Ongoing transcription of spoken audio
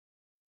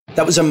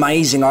That was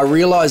amazing. I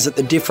realised that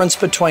the difference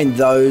between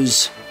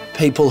those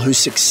people who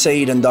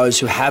succeed and those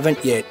who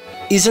haven't yet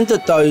isn't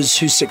that those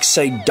who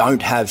succeed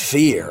don't have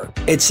fear.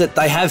 It's that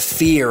they have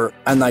fear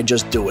and they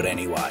just do it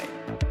anyway.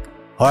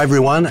 Hi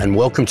everyone, and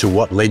welcome to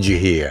What Led You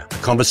Here, a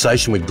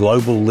conversation with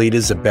global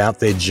leaders about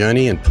their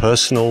journey and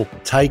personal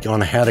take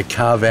on how to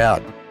carve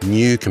out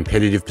new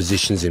competitive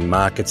positions in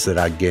markets that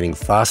are getting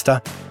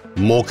faster,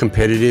 more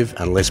competitive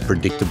and less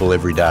predictable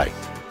every day.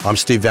 I'm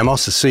Steve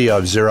Vamos, the CEO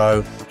of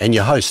Xero, and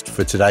your host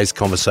for today's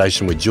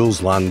conversation with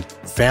Jules Lund,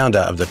 founder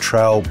of the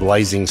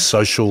trailblazing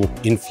social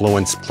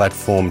influence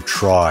platform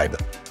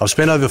Tribe. I've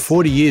spent over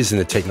 40 years in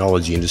the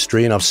technology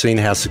industry, and I've seen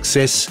how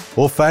success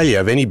or failure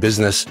of any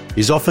business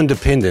is often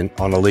dependent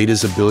on a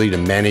leader's ability to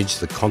manage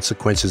the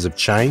consequences of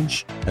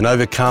change and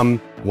overcome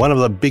one of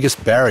the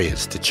biggest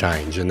barriers to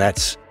change, and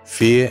that's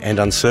fear and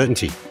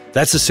uncertainty.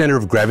 That's the center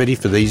of gravity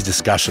for these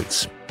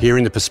discussions,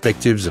 hearing the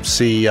perspectives of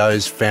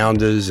CEOs,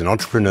 founders, and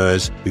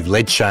entrepreneurs who've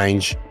led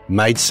change,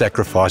 made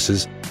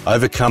sacrifices,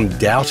 overcome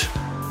doubt,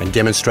 and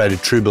demonstrated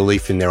true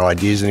belief in their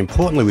ideas. And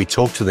importantly, we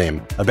talk to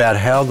them about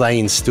how they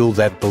instill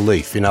that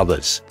belief in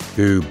others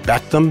who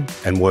back them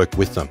and work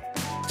with them.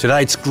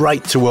 Today, it's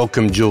great to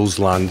welcome Jules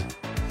Lund,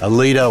 a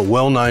leader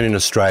well known in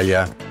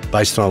Australia,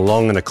 based on a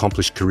long and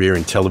accomplished career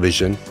in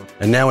television,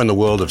 and now in the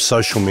world of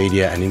social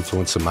media and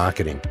influencer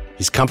marketing.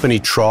 His company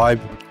Tribe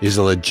is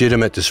a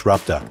legitimate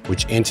disruptor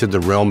which entered the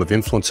realm of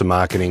influencer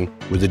marketing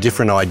with a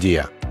different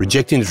idea,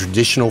 rejecting the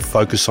traditional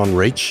focus on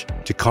reach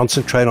to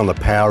concentrate on the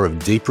power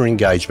of deeper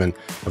engagement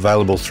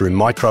available through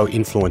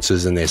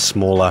micro-influencers and their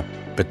smaller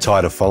but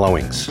tighter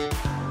followings.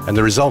 And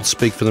the results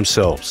speak for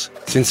themselves.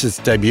 Since its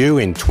debut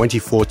in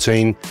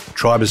 2014,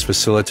 Tribe has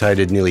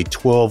facilitated nearly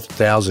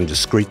 12,000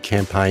 discrete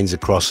campaigns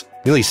across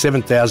nearly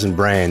 7,000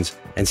 brands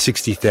and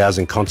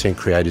 60,000 content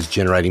creators,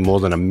 generating more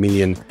than 1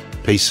 million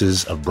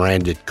pieces of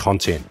branded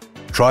content.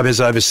 Tribe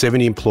has over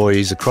 70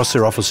 employees across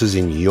their offices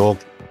in New York,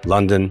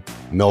 London,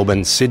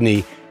 Melbourne,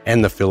 Sydney,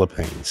 and the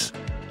Philippines.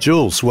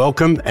 Jules,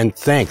 welcome and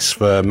thanks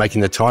for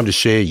making the time to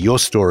share your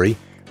story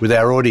with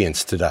our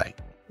audience today.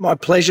 My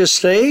pleasure,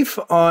 Steve.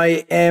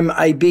 I am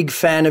a big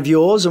fan of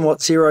yours and what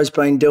Xero's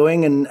been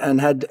doing and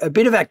had a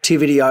bit of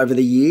activity over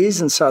the years,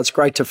 and so it's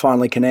great to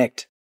finally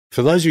connect.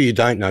 For those of you who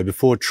don't know,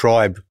 before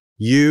Tribe,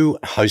 you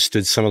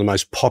hosted some of the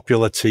most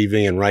popular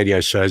TV and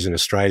radio shows in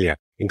Australia,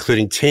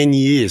 including 10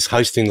 years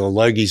hosting the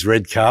Logies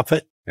Red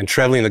Carpet and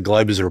traveling the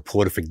globe as a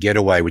reporter for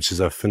Getaway, which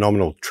is a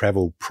phenomenal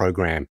travel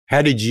program.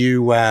 How did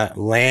you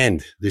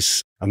land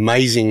this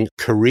amazing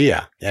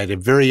career at a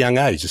very young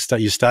age?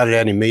 You started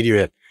out in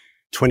media at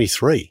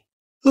 23.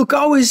 Look,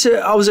 I was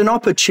an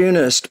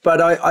opportunist,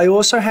 but I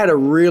also had a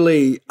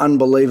really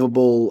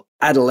unbelievable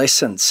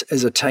adolescence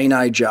as a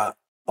teenager.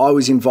 I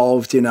was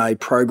involved in a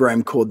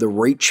program called the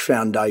Reach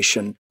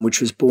Foundation, which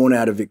was born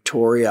out of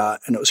Victoria,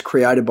 and it was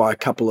created by a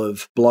couple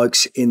of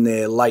blokes in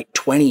their late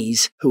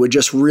 20s who were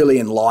just really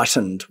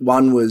enlightened.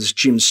 One was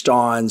Jim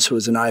Stynes, who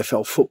was an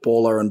AFL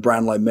footballer and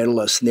Brownlow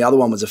medalist, and the other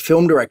one was a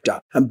film director.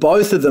 And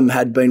both of them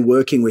had been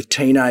working with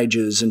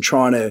teenagers and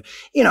trying to,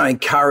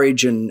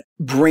 encourage and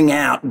bring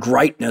out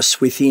greatness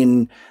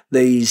within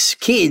these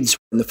kids.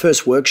 And the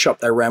first workshop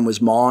they ran was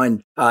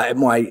mine at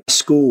my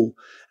school.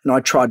 And I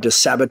tried to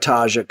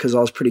sabotage it because I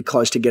was pretty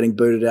close to getting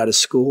booted out of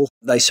school.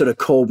 They sort of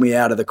called me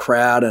out of the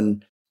crowd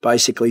and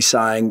basically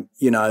saying,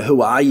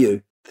 who are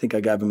you? I think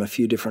I gave them a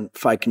few different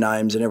fake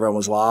names and everyone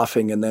was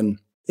laughing. And then,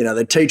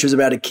 the teacher was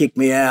about to kick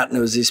me out and it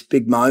was this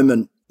big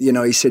moment.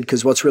 He said,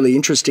 because what's really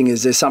interesting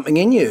is there's something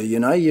in you,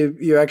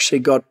 you actually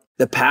got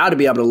the power to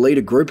be able to lead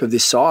a group of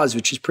this size,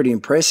 which is pretty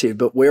impressive,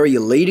 but where are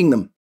you leading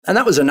them? And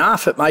that was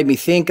enough. It made me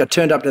think. I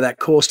turned up to that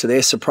course to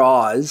their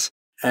surprise,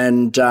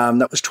 and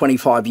that was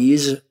 25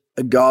 years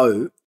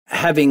ago.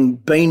 Having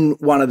been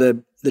one of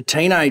the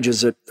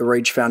teenagers at the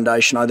Reach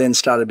Foundation, I then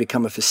started to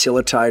become a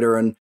facilitator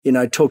and,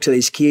 talk to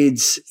these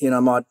kids,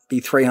 might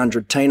be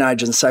 300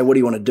 teenagers and say, what do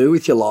you want to do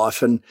with your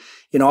life? And,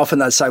 often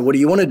they'd say, what do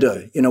you want to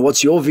do?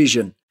 What's your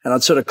vision? And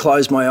I'd sort of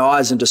close my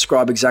eyes and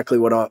describe exactly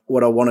what I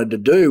wanted to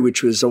do,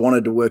 which was I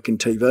wanted to work in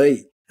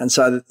TV. And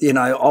so,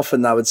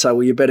 often they would say,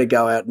 well, you better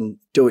go out and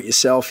do it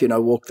yourself,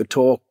 walk the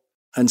talk.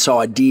 And so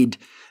I did.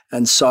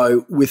 And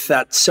so with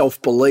that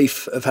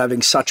self-belief of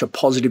having such a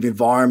positive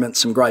environment,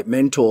 some great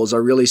mentors, I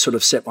really sort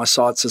of set my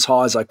sights as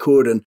high as I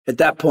could. And at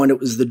that point, it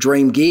was the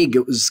dream gig.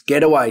 It was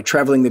Getaway,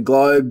 traveling the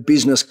globe,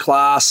 business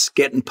class,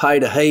 getting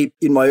paid a heap.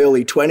 In my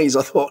early 20s,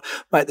 I thought,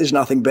 mate, there's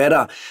nothing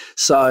better.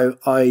 So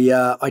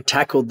I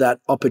tackled that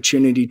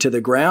opportunity to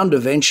the ground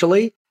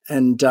eventually,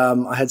 and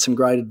I had some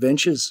great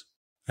adventures.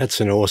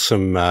 That's an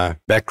awesome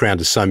background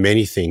to so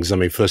many things. I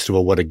mean, first of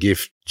all, what a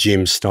gift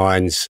Jim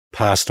Stynes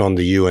passed on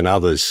to you and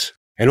others.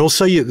 And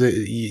also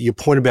your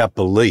point about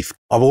belief.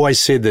 I've always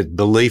said that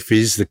belief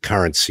is the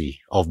currency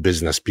of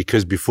business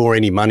because before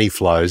any money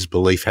flows,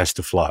 belief has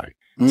to flow.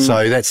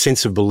 So that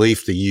sense of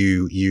belief that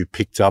you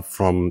picked up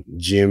from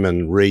Jim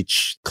and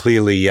Reach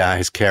clearly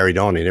has carried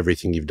on in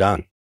everything you've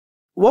done.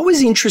 What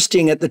was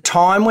interesting at the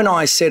time when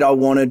I said I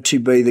wanted to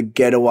be the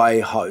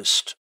Getaway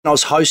host, I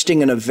was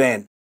hosting an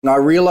event and I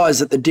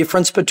realized that the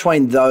difference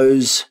between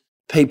those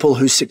people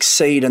who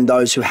succeed and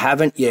those who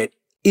haven't yet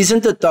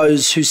isn't that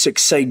those who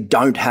succeed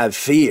don't have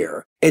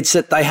fear. It's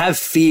that they have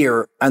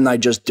fear and they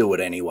just do it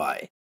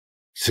anyway.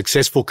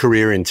 Successful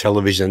career in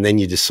television, and then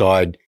you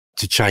decide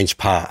to change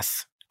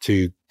path,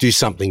 to do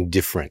something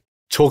different.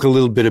 Talk a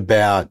little bit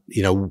about,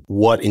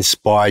 what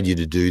inspired you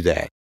to do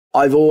that.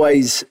 I've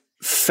always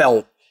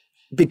felt,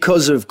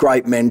 because of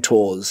great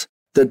mentors,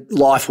 that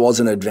life was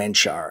an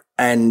adventure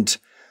and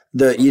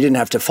that you didn't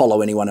have to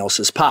follow anyone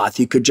else's path.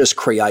 You could just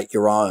create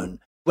your own.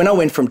 When I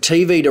went from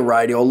TV to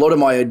radio, a lot of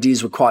my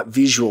ideas were quite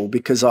visual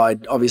because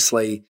I'd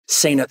obviously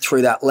seen it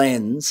through that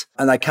lens,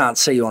 and they can't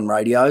see you on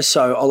radio.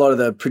 So a lot of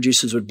the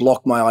producers would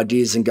block my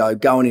ideas and go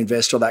and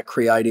invest all that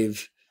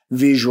creative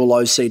visual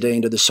OCD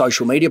into the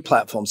social media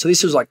platform. So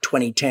this was like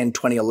 2010,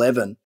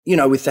 2011.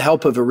 With the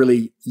help of a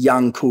really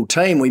young, cool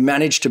team, we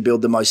managed to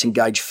build the most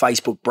engaged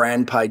Facebook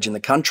brand page in the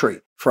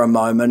country for a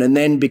moment. And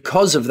then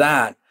because of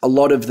that, a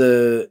lot of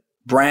the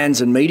brands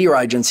and media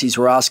agencies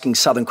were asking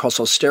Southern Cross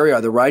Austereo,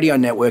 the radio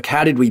network,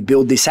 how did we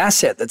build this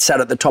asset that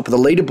sat at the top of the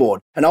leaderboard?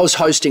 And I was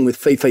hosting with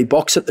Fifi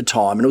Box at the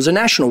time, and it was a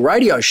national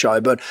radio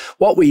show. But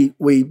what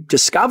we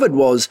discovered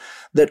was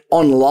that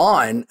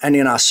online and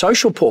in our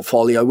social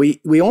portfolio,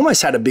 we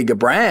almost had a bigger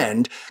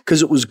brand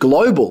because it was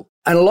global.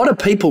 And a lot of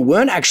people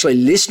weren't actually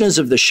listeners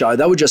of the show.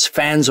 They were just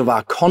fans of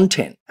our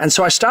content. And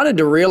so I started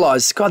to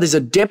realize, God, there's a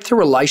depth of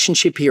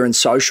relationship here in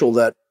social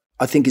that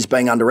I think is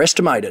being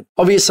underestimated.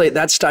 Obviously, at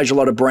that stage, a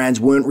lot of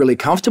brands weren't really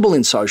comfortable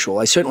in social.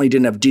 They certainly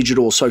didn't have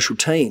digital social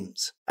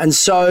teams. And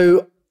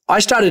so I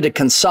started to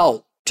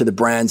consult to the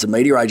brands and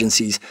media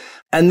agencies.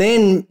 And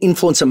then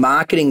influencer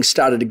marketing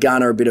started to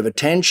garner a bit of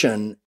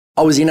attention.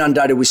 I was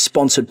inundated with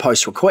sponsored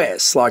post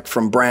requests, like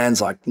from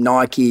brands like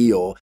Nike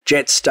or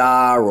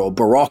Jetstar or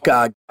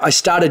Barocca. I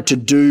started to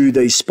do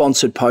these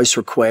sponsored post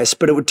requests,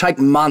 but it would take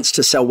months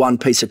to sell one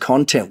piece of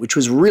content, which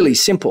was really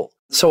simple.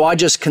 So I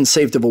just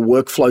conceived of a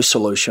workflow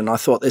solution. I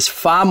thought there's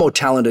far more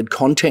talented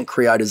content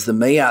creators than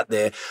me out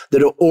there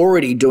that are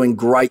already doing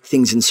great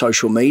things in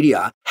social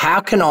media. How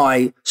can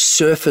I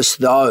surface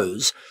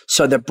those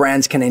so that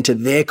brands can enter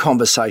their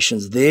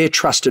conversations, their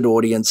trusted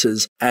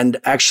audiences, and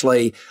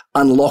actually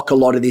unlock a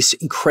lot of this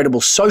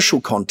incredible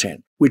social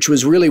content, which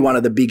was really one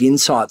of the big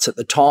insights at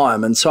the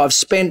time. And so I've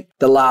spent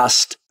the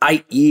last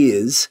 8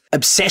 years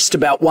obsessed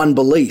about one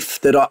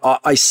belief, that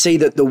I see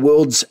that the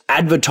world's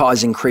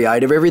advertising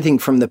creative, everything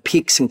from the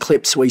pics and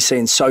clips we see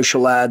in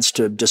social ads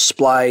to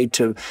display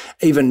to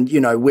even,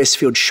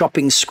 Westfield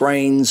shopping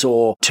screens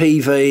or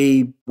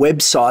TV,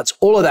 websites,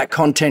 all of that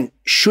content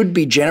should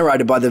be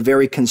generated by the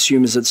very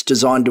consumers it's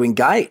designed to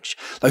engage.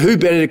 Like, who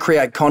better to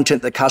create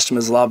content that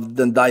customers love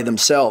than they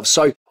themselves?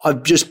 So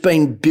I've just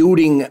been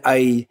building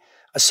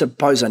I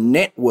suppose a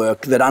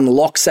network that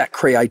unlocks that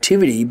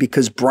creativity,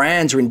 because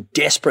brands are in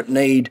desperate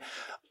need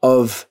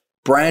of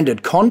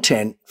branded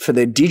content for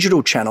their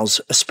digital channels,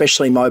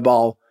 especially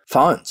mobile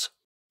phones.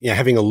 Yeah,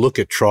 having a look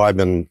at Tribe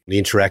and the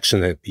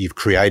interaction that you've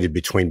created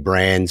between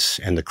brands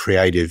and the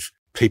creative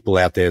people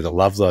out there that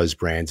love those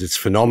brands, it's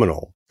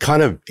phenomenal.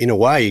 Kind of, in a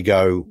way, you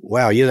go,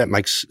 wow, yeah, that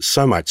makes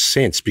so much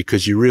sense,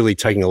 because you're really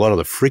taking a lot of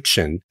the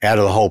friction out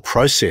of the whole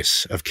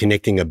process of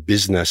connecting a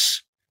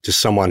business to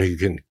someone who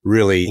can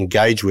really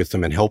engage with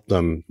them and help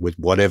them with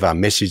whatever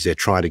message they're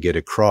trying to get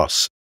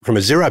across. From a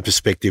Xero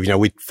perspective,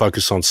 we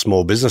focus on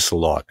small business a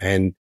lot,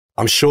 and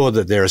I'm sure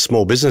that there are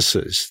small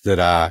businesses that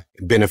are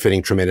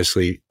benefiting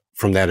tremendously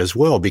from that as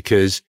well,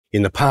 because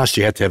in the past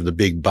you had to have the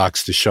big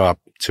bucks to show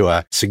up to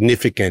a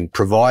significant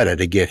provider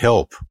to get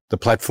help. The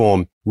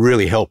platform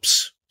really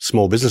helps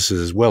small businesses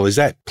as well. Is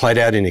that played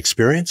out in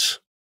experience?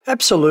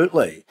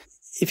 Absolutely.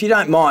 If you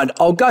don't mind,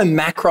 I'll go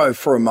macro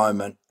for a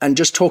moment and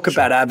just talk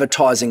about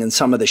advertising and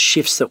some of the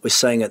shifts that we're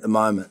seeing at the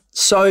moment.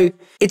 So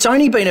it's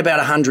only been about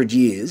 100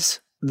 years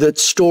that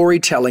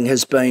storytelling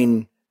has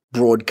been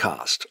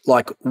broadcast,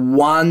 like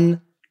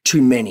one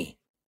to many.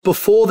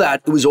 Before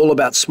that, it was all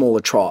about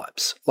smaller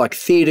tribes, like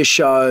theatre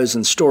shows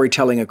and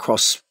storytelling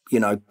across,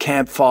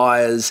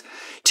 campfires.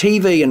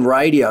 TV and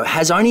radio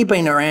has only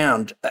been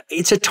around.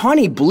 It's a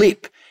tiny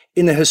blip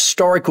in the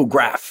historical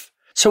graph.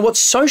 So what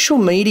social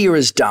media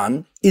has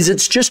done is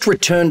it's just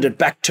returned it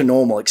back to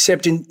normal,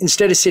 except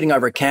instead of sitting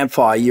over a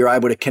campfire, you're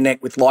able to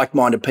connect with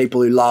like-minded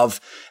people who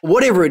love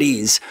whatever it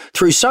is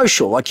through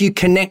social. Like, you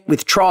connect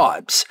with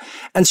tribes.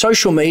 And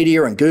social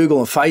media and Google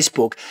and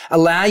Facebook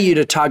allow you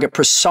to target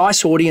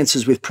precise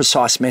audiences with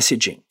precise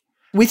messaging.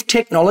 With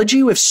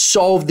technology, we've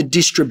solved the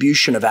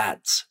distribution of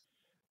ads,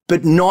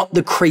 but not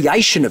the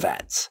creation of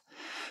ads.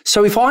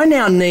 So if I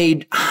now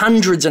need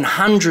hundreds and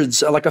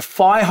hundreds, like a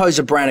fire hose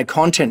of branded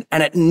content,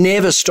 and it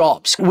never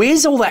stops,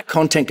 where's all that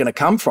content going to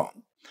come from?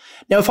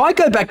 Now, if I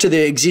go back to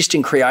the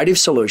existing creative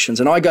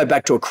solutions and I go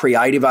back to a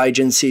creative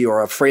agency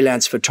or a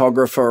freelance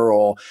photographer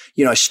or,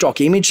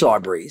 stock image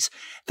libraries,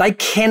 they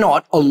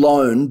cannot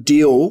alone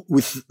deal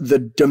with the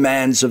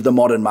demands of the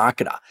modern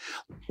marketer.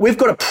 We've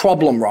got a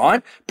problem,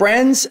 right?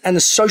 Brands and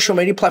the social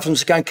media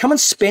platforms are going, come and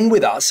spend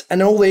with us.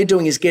 And all they're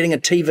doing is getting a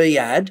TV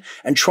ad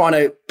and trying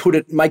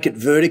to make it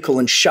vertical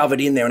and shove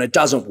it in there, and it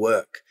doesn't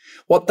work.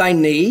 what they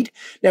need.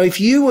 Now, if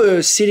you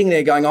were sitting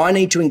there going, I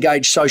need to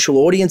engage social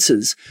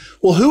audiences,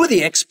 well, who are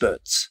the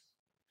experts?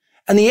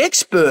 And the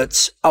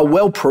experts are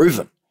well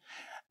proven.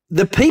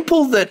 The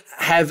people that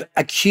have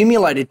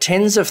accumulated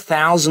tens of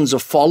thousands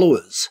of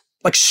followers,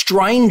 like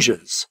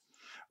strangers,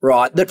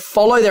 right, that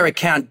follow their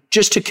account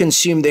just to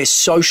consume their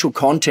social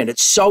content.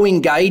 It's so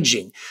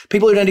engaging.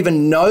 People who don't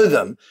even know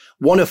them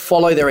want to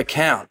follow their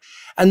account.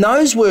 And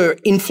those were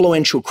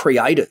influential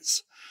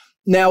creators.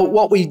 Now,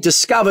 what we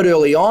discovered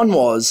early on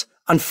was,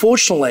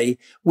 unfortunately,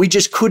 we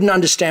just couldn't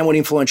understand what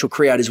influential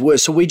creators were.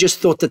 So we just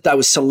thought that they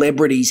were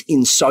celebrities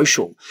in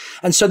social.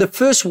 And so the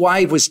first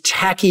wave was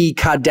tacky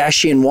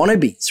Kardashian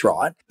wannabes,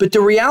 right? But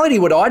the reality,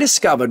 what I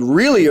discovered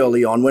really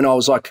early on when I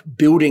was like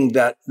building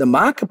the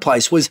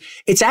marketplace was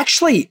it's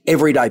actually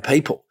everyday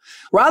people.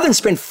 Rather than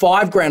spend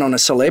 $5,000 on a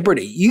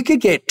celebrity, you could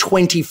get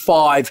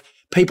 25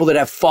 people that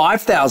have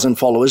 5,000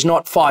 followers,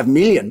 not 5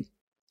 million.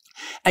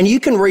 And you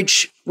can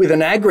reach with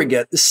an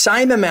aggregate the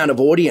same amount of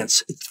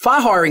audience,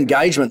 far higher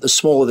engagement the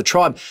smaller the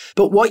tribe.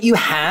 But what you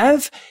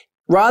have,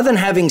 rather than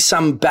having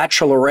some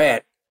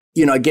bachelorette,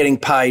 getting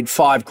paid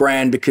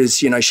 $5,000 because,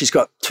 she's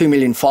got 2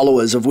 million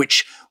followers, of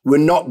which were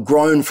not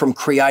grown from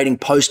creating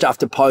post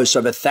after post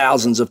over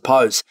thousands of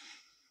posts.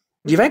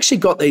 You've actually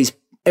got these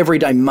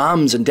everyday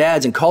mums and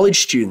dads and college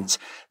students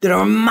that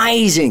are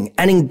amazing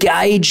and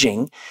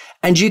engaging.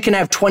 And you can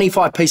have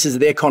 25 pieces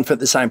of their content at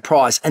the same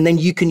price. And then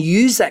you can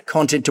use that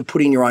content to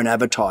put in your own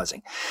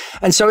advertising.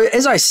 And so,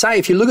 as I say,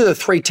 if you look at the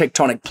three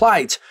tectonic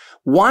plates,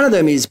 one of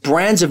them is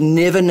brands have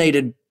never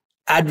needed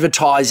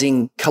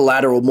advertising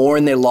collateral more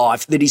in their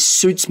life that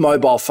suits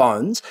mobile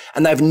phones,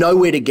 and they have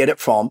nowhere to get it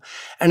from.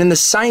 And in the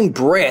same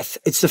breath,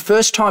 it's the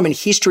first time in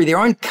history their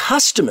own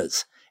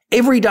customers,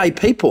 everyday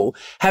people,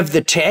 have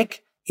the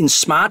tech in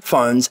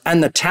smartphones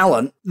and the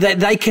talent that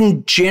they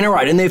can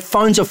generate. And their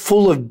phones are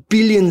full of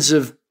billions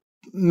of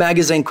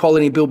magazine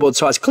quality billboard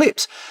size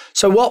clips.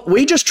 So what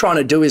we're just trying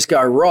to do is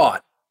go,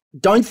 right,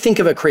 don't think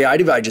of a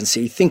creative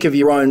agency, think of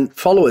your own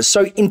followers.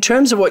 So in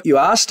terms of what you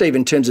asked, Steve,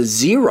 in terms of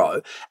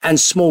Xero and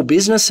small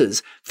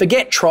businesses,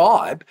 forget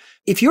tribe.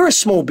 If you're a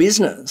small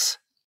business,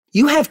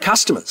 you have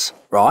customers,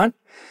 right?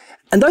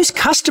 And those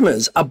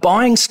customers are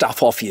buying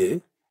stuff off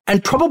you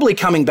and probably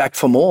coming back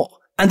for more,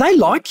 and they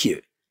like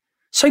you.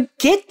 So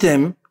get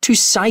them to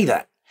say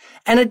that,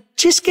 and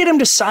just get them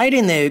to say it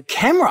in their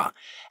camera,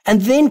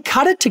 and then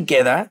cut it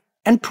together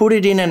and put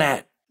it in an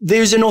ad.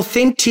 There's an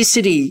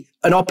authenticity,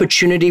 an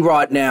opportunity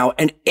right now,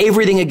 and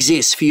everything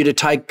exists for you to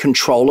take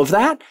control of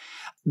that.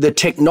 The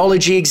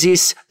technology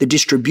exists, the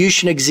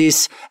distribution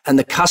exists, and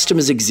the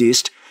customers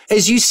exist.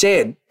 As you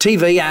said,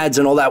 TV ads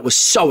and all that was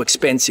so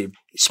expensive.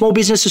 Small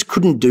businesses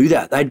couldn't do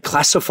that. They had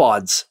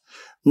classifieds.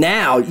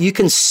 Now you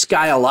can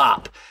scale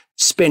up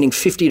spending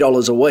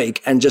 $50 a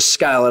week and just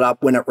scale it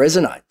up when it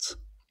resonates.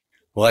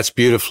 Well, that's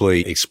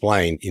beautifully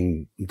explained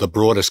in the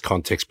broadest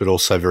context, but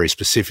also very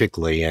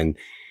specifically. And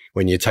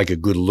when you take a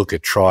good look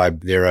at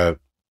Tribe, there are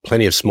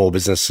plenty of small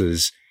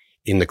businesses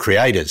in the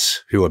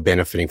creators who are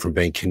benefiting from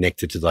being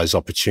connected to those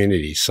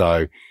opportunities.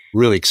 So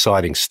really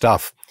exciting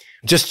stuff.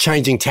 Just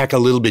changing tack a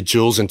little bit,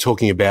 Jules, and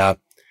talking about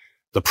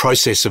the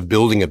process of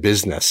building a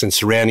business and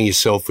surrounding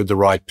yourself with the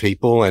right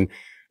people. And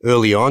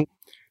early on,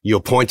 you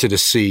appointed a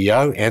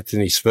CEO,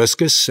 Anthony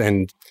Svirskas,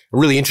 and I'm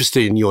really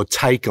interested in your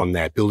take on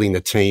that, building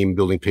the team,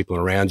 building people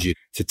around you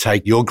to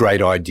take your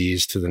great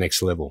ideas to the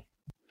next level.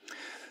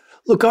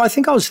 Look, I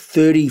think I was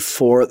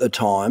 34 at the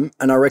time,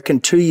 and I reckon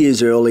 2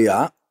 years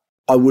earlier,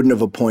 I wouldn't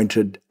have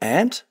appointed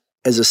Ant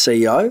as a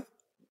CEO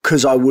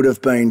because I would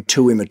have been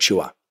too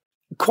immature.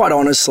 Quite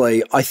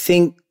honestly, I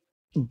think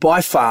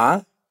by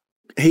far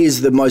he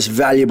is the most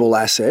valuable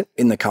asset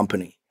in the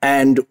company.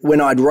 And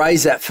when I'd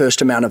raised that first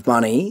amount of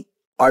money,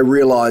 I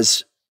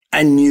realised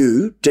and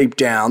knew deep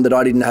down that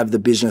I didn't have the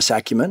business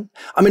acumen.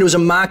 I mean, it was a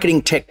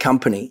marketing tech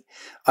company.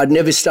 I'd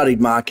never studied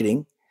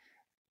marketing.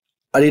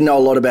 I didn't know a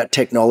lot about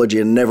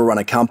technology and never run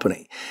a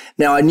company.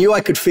 Now, I knew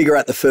I could figure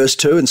out the first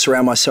two and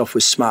surround myself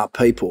with smart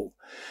people.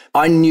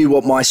 I knew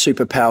what my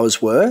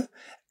superpowers were,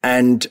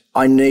 and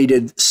I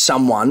needed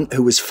someone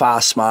who was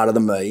far smarter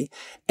than me.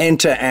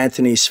 Enter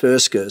Anthony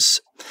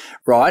Svirskas,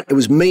 right? It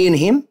was me and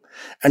him.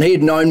 And he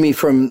had known me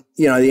from,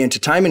 the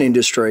entertainment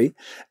industry,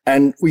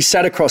 and we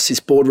sat across this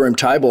boardroom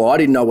table. I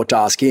didn't know what to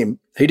ask him.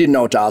 He didn't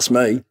know what to ask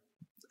me.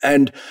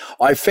 And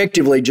I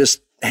effectively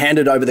just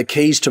handed over the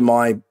keys to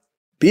my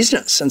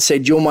business and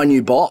said, you're my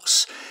new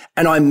boss.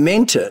 And I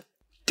meant it.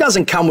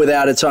 Doesn't come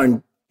without its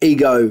own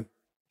ego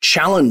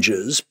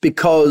challenges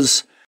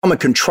because I'm a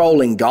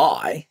controlling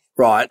guy,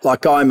 right?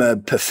 Like I'm a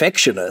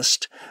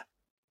perfectionist.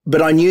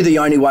 But I knew the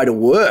only way to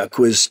work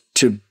was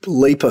to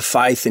leap of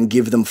faith and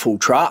give them full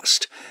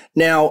trust.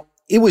 Now,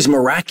 it was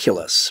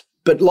miraculous,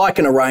 but like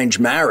an arranged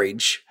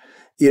marriage,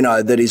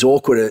 that is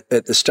awkward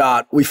at the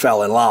start, we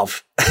fell in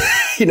love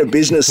in a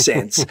business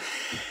sense.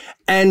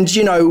 And,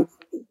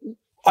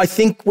 I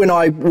think when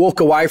I walk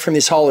away from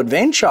this whole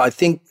adventure, I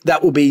think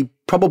that will be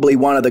probably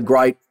one of the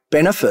great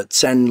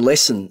benefits and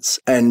lessons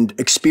and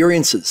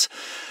experiences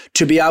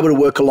to be able to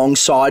work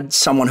alongside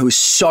someone who is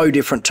so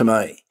different to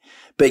me,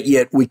 but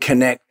yet we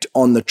connect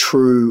on the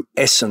true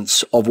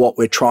essence of what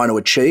we're trying to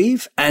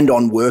achieve and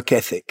on work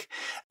ethic.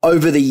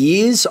 Over the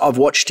years, I've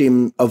watched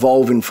him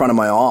evolve in front of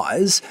my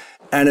eyes,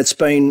 and it's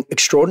been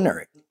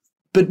extraordinary.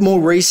 But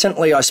more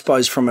recently, I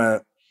suppose from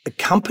a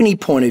company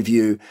point of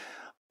view,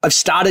 I've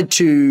started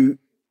to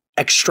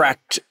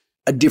extract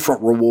a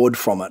different reward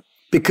from it,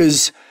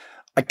 because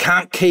I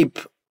can't keep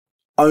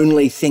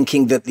only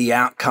thinking that the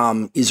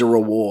outcome is a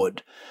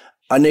reward.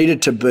 I need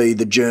it to be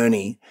the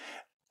journey.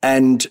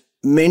 And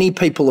many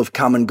people have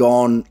come and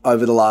gone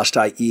over the last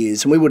 8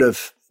 years, and we would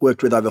have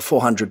worked with over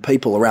 400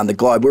 people around the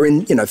globe. We're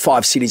in,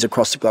 5 cities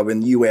across the globe,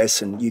 in the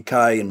US and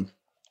UK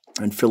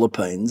and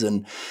Philippines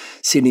and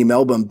Sydney,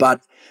 Melbourne.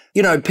 But,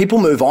 people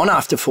move on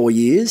after 4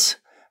 years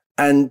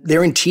and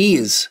they're in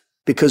tears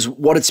because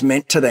what it's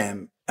meant to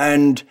them.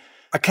 And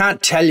I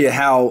can't tell you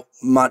how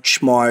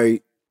much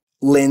my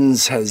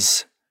lens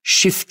has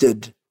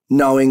shifted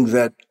knowing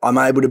that I'm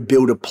able to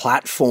build a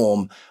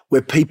platform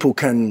where people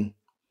can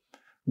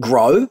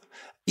grow.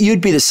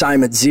 You'd be the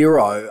same at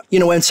Xero.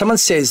 When someone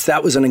says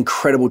that was an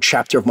incredible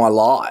chapter of my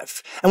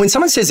life, and when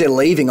someone says they're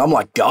leaving, I'm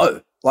like,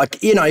 go.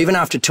 Like, even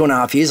after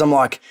 2.5 years, I'm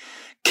like,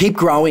 keep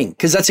growing,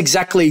 because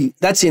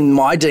that's in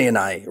my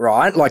DNA,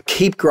 right? Like,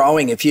 keep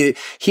growing. If you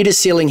hit a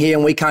ceiling here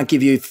and we can't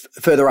give you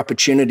further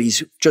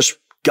opportunities, just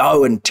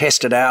go and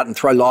test it out and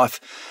throw life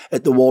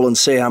at the wall and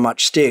see how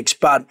much sticks.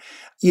 But,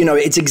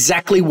 it's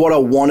exactly what I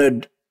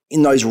wanted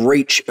in those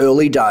Reach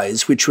early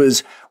days, which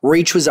was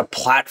Reach was a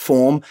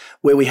platform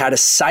where we had a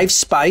safe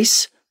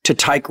space to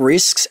take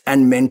risks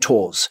and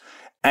mentors.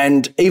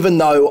 And even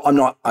though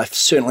I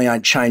certainly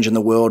ain't changing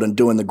the world and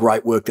doing the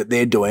great work that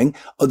they're doing,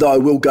 although I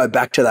will go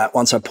back to that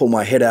once I pull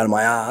my head out of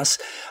my ass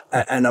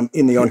and I'm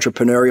in the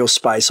entrepreneurial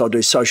space, I'll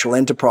do social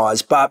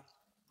enterprise. But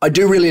I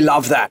do really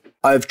love that.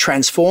 I've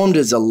transformed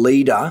as a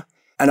leader,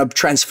 and I've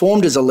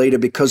transformed as a leader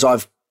because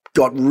I've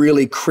got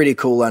really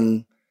critical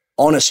and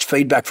honest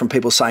feedback from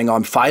people saying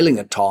I'm failing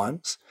at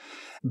times.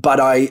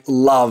 But I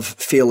love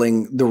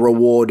feeling the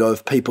reward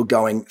of people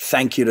going,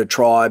 thank you to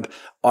Tribe.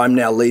 I'm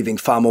now leaving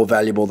far more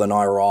valuable than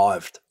I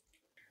arrived.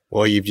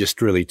 Well, you've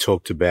just really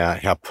talked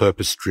about how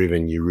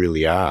purpose-driven you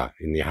really are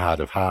in the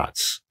heart of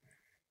hearts.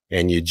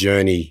 And your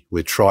journey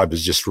with Tribe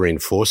has just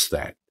reinforced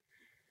that,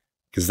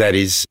 because that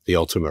is the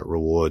ultimate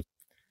reward.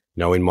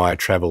 In my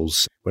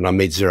travels, when I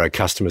meet Xero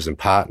customers and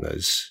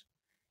partners,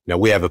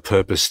 we have a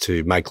purpose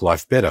to make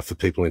life better for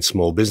people in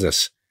small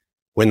business.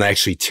 When they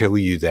actually tell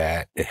you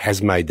that it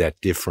has made that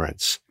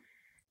difference,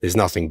 there's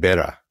nothing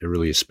better. It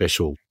really is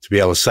special to be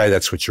able to say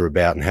that's what you're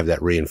about and have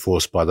that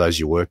reinforced by those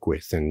you work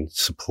with and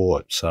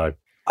support. So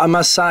I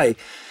must say,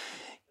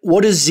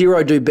 what does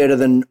Xero do better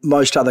than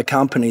most other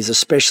companies,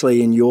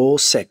 especially in your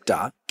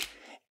sector,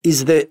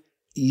 is that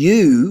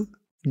you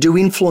do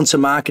influencer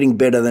marketing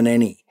better than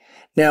any.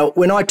 Now,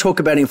 when I talk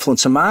about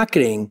influencer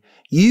marketing,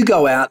 you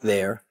go out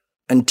there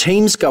and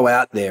teams go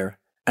out there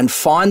and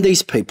find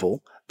these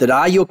people that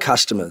are your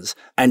customers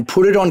and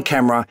put it on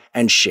camera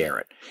and share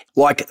it.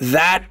 Like,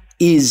 that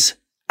is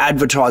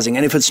advertising.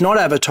 And if it's not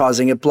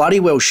advertising, it bloody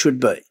well should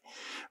be,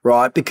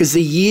 right? Because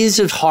the years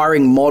of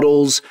hiring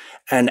models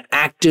and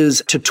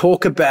actors to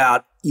talk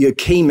about your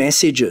key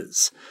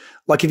messages,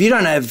 like, if you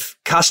don't have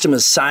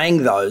customers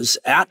saying those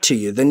out to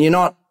you, then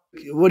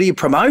what are you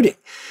promoting?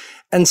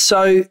 And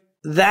so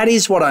that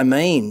is what I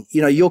mean.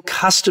 Your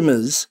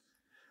customers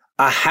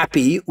are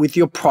happy with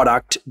your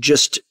product,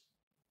 just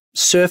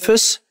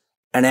surface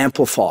and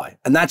amplify.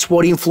 And that's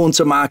what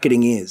influencer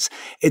marketing is.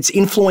 It's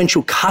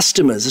influential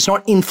customers. It's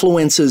not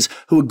influencers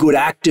who are good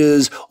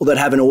actors or that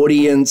have an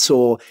audience,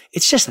 or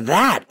it's just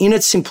that in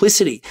its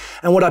simplicity.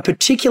 And what I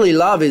particularly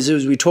love is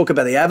as we talk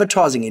about the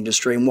advertising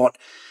industry and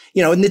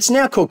and it's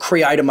now called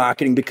creator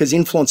marketing, because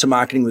influencer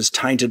marketing was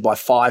tainted by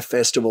Five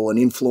Festival and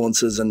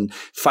influencers and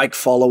fake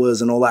followers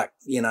and all that,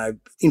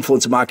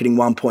 influencer marketing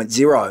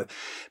 1.0.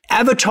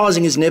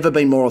 Advertising has never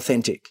been more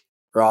authentic,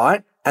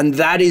 right? And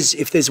that is,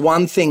 if there's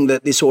one thing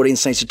that this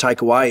audience needs to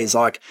take away, is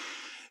like,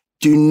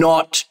 do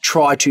not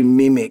try to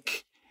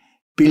mimic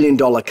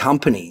billion-dollar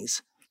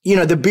companies.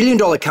 The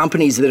billion-dollar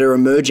companies that are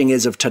emerging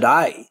as of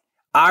today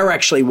are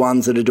actually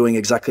ones that are doing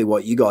exactly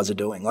what you guys are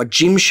doing. Like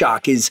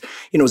Gymshark is,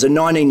 was a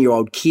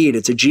 19-year-old kid.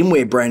 It's a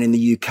gymwear brand in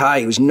the UK.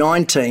 He was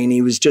 19.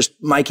 He was just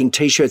making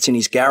T-shirts in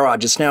his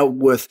garage. It's now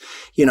worth,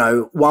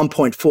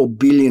 $1.4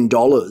 billion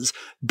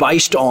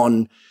based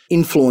on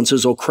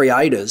influencers or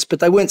creators, but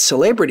they weren't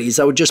celebrities.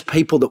 They were just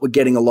people that were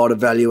getting a lot of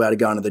value out of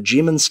going to the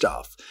gym and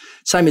stuff.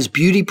 Same as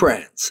beauty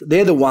brands.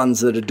 They're the ones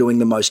that are doing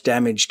the most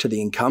damage to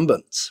the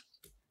incumbents.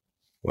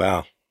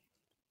 Wow.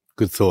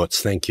 Good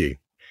thoughts. Thank you.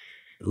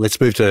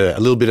 Let's move to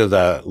a little bit of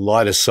the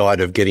lighter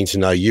side of getting to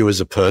know you as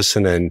a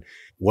person and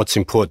what's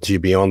important to you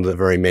beyond the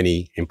very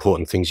many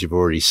important things you've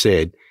already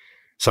said.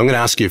 So I'm going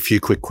to ask you a few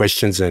quick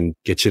questions and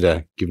get you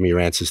to give me your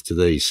answers to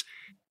these.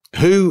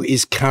 Who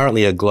is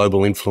currently a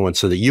global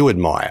influencer that you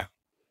admire?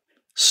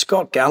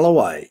 Scott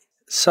Galloway.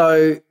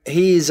 So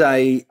he is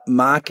a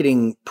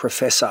marketing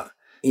professor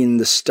in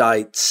the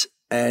States,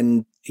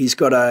 and he's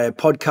got a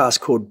podcast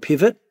called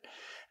Pivot,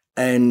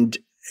 and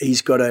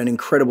he's got an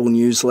incredible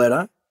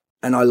newsletter.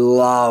 And I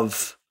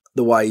love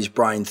the way his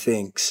brain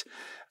thinks.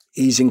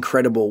 He's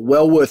incredible,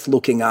 well worth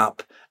looking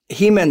up.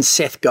 Him and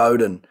Seth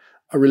Godin.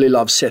 I really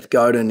love Seth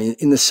Godin.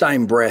 In the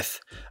same breath,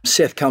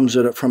 Seth comes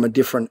at it from a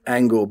different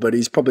angle, but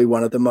he's probably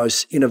one of the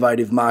most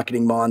innovative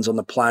marketing minds on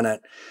the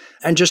planet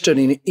and just an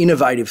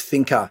innovative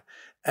thinker.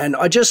 And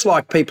I just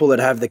like people that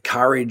have the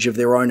courage of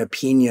their own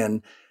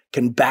opinion,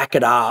 can back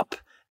it up,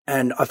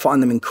 and I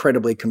find them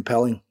incredibly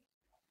compelling.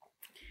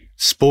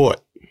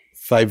 Sport,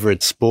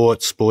 favourite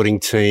sport, sporting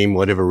team,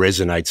 whatever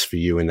resonates for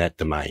you in that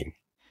domain.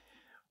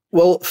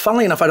 Well,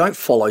 funnily enough, I don't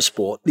follow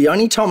sport. The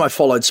only time I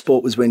followed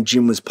sport was when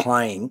Jim was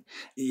playing.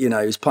 He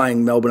was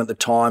playing Melbourne at the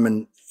time,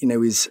 and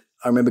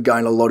I remember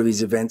going to a lot of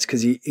his events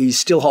because he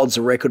still holds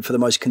the record for the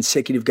most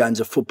consecutive games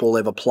of football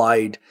ever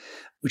played,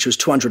 which was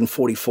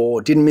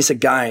 244. Didn't miss a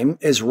game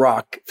as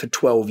ruck for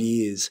 12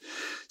 years.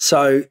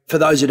 So for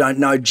those who don't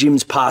know,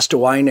 Jim's passed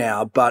away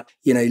now, but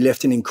he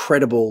left an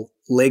incredible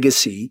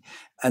legacy.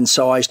 And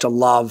so I used to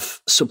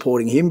love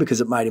supporting him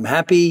because it made him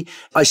happy.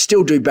 I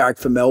still do barrack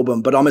for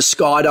Melbourne, but I'm a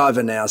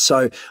skydiver now.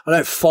 So I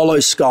don't follow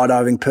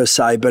skydiving per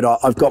se, but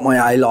I've got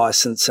my A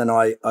license and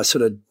I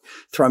sort of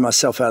throw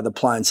myself out of the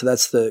plane. So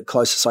that's the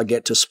closest I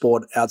get to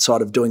sport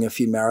outside of doing a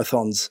few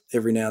marathons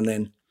every now and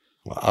then.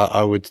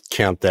 I would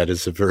count that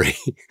as a very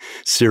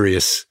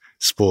serious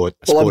sport.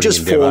 Well, I'm just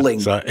endeavor,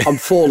 falling. so. I'm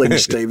falling,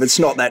 Steve. It's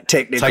not that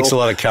technical. Takes a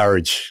lot of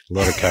courage,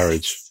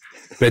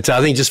 But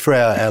I think just for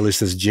our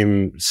listeners,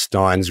 Jim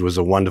Stynes was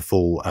a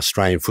wonderful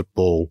Australian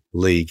Football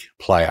League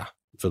player,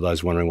 for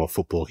those wondering what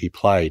football he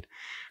played.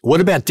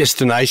 What about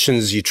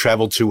destinations you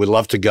travel to, would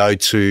love to go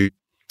to,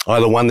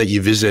 either one that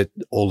you visit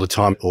all the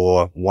time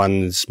or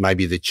ones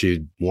maybe that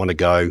you'd want to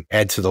go,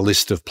 add to the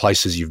list of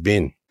places you've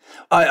been?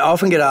 I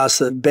often get asked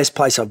the best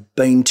place I've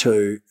been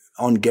to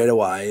on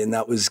getaway, and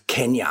that was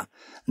Kenya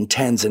and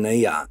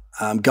Tanzania,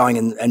 going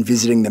and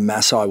visiting the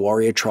Maasai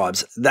warrior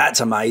tribes. That's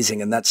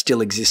amazing, and that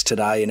still exists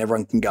today, and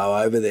everyone can go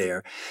over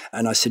there,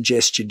 and I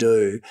suggest you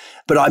do.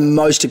 But I'm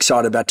most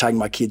excited about taking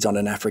my kids on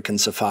an African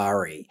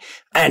safari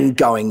and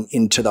going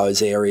into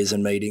those areas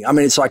and meeting. I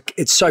mean,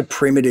 it's so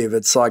primitive.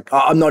 It's like,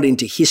 I'm not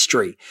into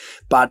history,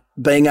 but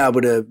being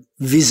able to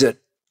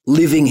visit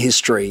living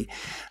history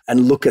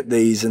and look at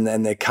these and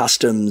their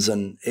customs,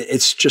 and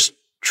it's just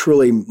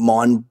truly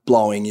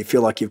mind-blowing. You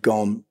feel like you've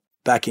gone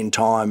back in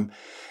time.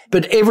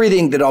 But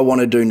everything that I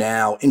want to do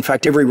now, in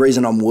fact, every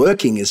reason I'm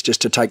working is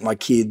just to take my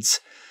kids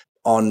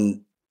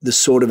on the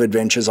sort of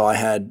adventures I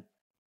had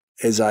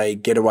as a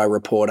getaway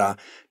reporter,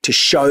 to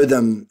show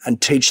them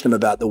and teach them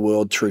about the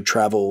world through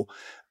travel.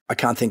 I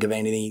can't think of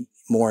any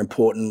more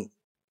important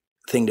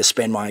thing to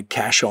spend my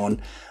cash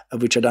on,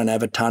 of which I don't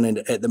have a ton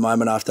at the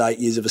moment after 8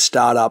 years of a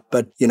startup.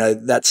 But,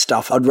 that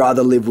stuff, I'd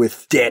rather live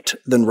with debt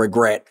than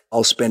regret.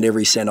 I'll spend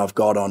every cent I've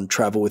got on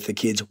travel with the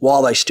kids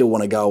while they still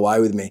want to go away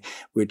with me,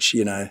 which,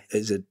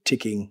 is a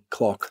ticking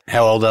clock.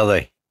 How old are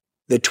they?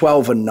 They're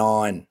 12 and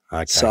 9.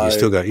 Okay, so you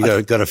still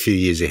got a few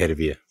years ahead of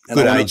you.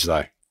 Good age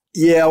though.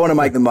 Yeah, I want to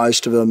make the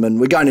most of them. And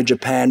we're going to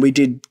Japan. We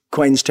did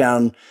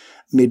Queenstown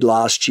mid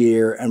last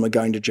year, and we're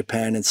going to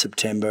Japan in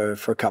September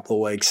for a couple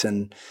of weeks.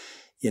 And,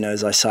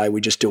 as I say,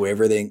 we just do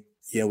everything.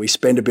 We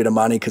spend a bit of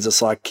money because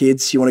it's like,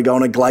 kids, you want to go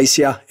on a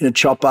glacier in a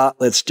chopper?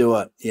 Let's do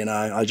it.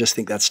 I just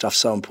think that stuff's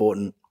so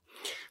important.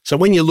 So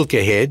when you look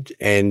ahead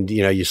and,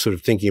 you're sort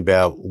of thinking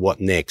about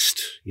what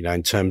next,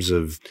 in terms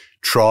of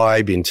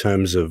tribe, in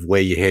terms of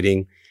where you're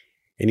heading,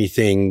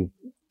 anything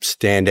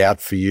stand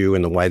out for you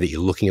in the way that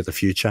you're looking at the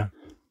future?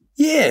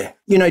 Yeah.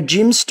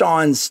 Jim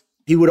Stynes,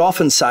 he would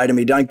often say to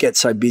me, don't get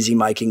so busy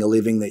making a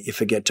living that you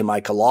forget to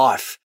make a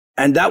life.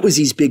 And that was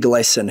his big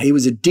lesson. He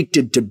was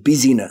addicted to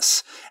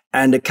busyness.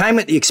 And it came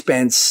at the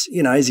expense,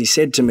 as he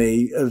said to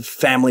me, of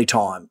family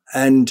time.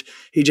 And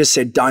he just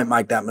said, don't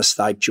make that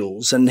mistake,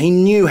 Jules. And he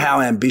knew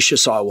how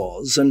ambitious I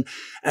was.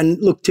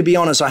 And look, to be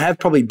honest, I have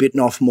probably bitten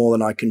off more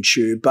than I can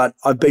chew, but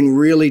I've been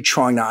really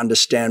trying to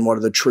understand what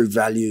are the true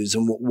values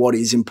and what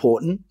is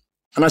important.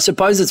 And I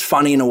suppose it's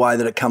funny in a way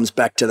that it comes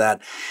back to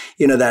that,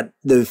 that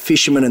the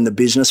fisherman and the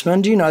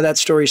businessman. Do you know that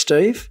story,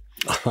 Steve?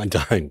 I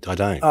don't.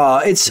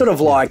 It's sort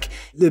of like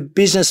the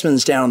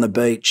businessman's down on the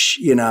beach,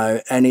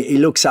 and he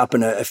looks up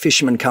and a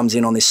fisherman comes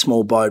in on this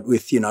small boat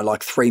with,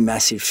 like 3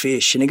 massive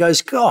fish. And he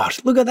goes, God,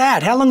 look at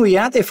that. How long were you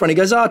out there for? And he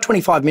goes,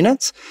 25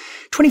 minutes.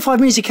 25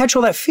 minutes to catch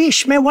all that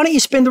fish. Man, why don't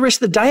you spend the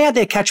rest of the day out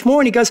there, catch more?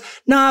 And he goes,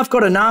 no, I've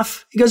got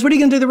enough. He goes, what are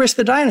you going to do the rest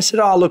of the day? And I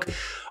said, look,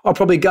 I'll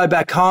probably go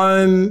back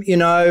home,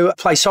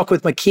 play soccer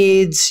with my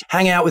kids,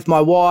 hang out with my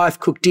wife,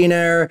 cook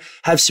dinner,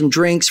 have some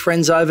drinks,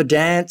 friends over,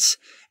 dance.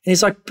 And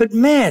he's like, but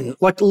man,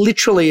 like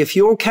literally, if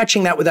you're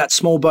catching that with that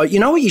small boat, you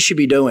know what you should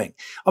be doing?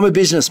 I'm a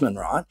businessman,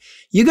 right?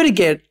 You got to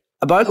get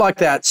a boat like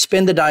that,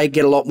 spend the day,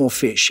 get a lot more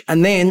fish,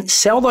 and then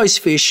sell those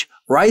fish,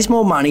 raise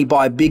more money,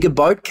 buy a bigger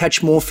boat,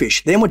 catch more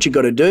fish. Then what you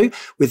got to do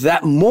with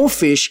that more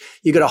fish,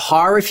 you got to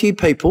hire a few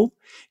people,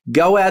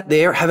 go out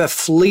there, have a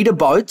fleet of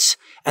boats,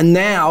 and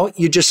now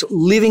you're just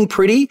living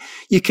pretty.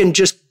 You can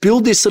just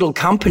build this little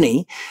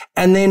company,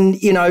 and then,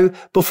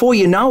 before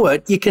you know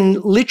it, you can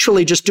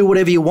literally just do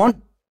whatever you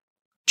want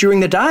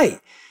during the day.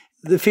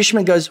 the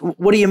fisherman goes,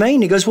 what do you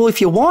mean? He goes, well,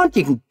 if you want,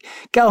 you can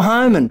go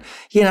home and,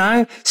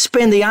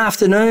 spend the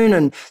afternoon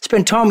and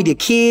spend time with your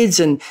kids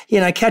and,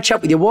 catch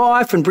up with your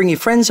wife and bring your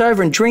friends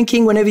over and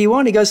drinking whenever you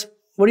want. He goes,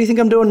 what do you think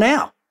I'm doing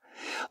now?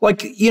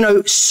 Like,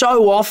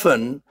 so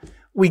often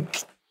we've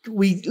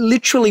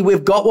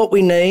got what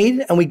we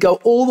need and we go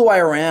all the way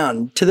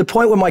around to the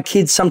point where my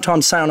kids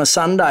sometimes say on a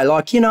Sunday,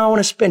 like, I want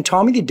to spend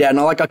time with you, Dad. And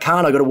I'm like, I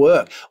can't, I got to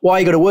work. Why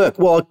you got to work?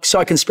 Well, so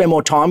I can spend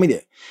more time with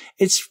you.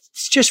 It's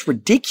just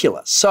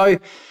ridiculous. So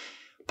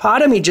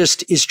part of me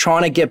just is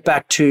trying to get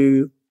back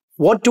to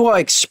what do I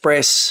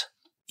express,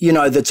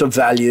 that's of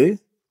value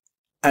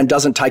and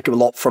doesn't take a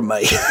lot from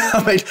me.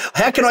 I mean,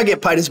 how can I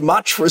get paid as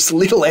much for as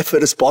little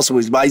effort as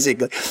possible,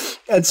 basically?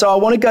 And so I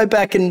want to go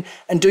back and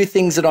do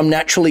things that I'm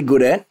naturally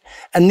good at.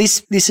 And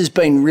this has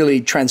been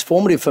really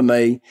transformative for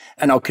me,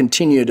 and I'll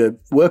continue to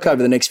work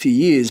over the next few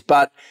years.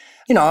 But,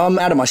 I'm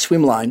out of my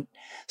swim lane.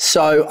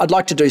 So I'd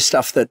like to do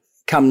stuff that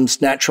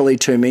comes naturally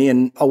to me,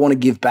 and I want to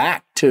give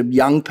back to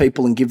young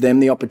people and give them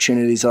the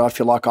opportunities that I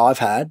feel like I've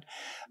had.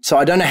 So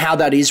I don't know how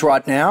that is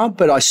right now,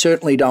 but I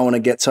certainly don't want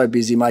to get so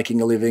busy making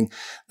a living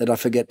that I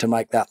forget to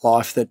make that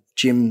life that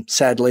Jim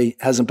sadly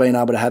hasn't been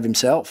able to have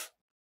himself.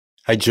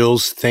 Hey,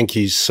 Jules, thank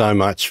you so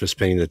much for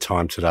spending the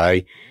time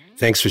today.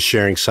 Thanks for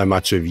sharing so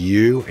much of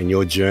you and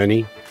your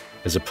journey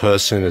as a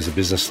person, as a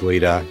business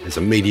leader, as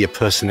a media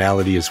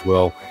personality as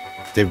well.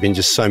 There have been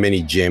just so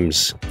many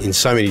gems in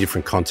so many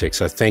different contexts.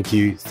 So thank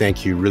you,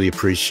 really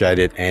appreciate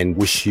it, and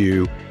wish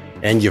you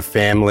and your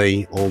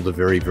family all the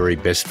very, very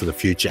best for the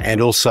future,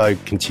 and also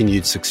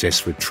continued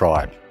success with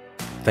Tribe.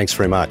 Thanks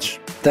very much.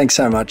 Thanks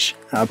so much.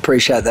 I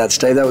appreciate that,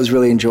 Steve. That was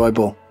really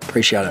enjoyable.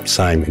 Appreciate it.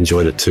 Same.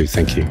 Enjoyed it too.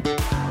 Thank you.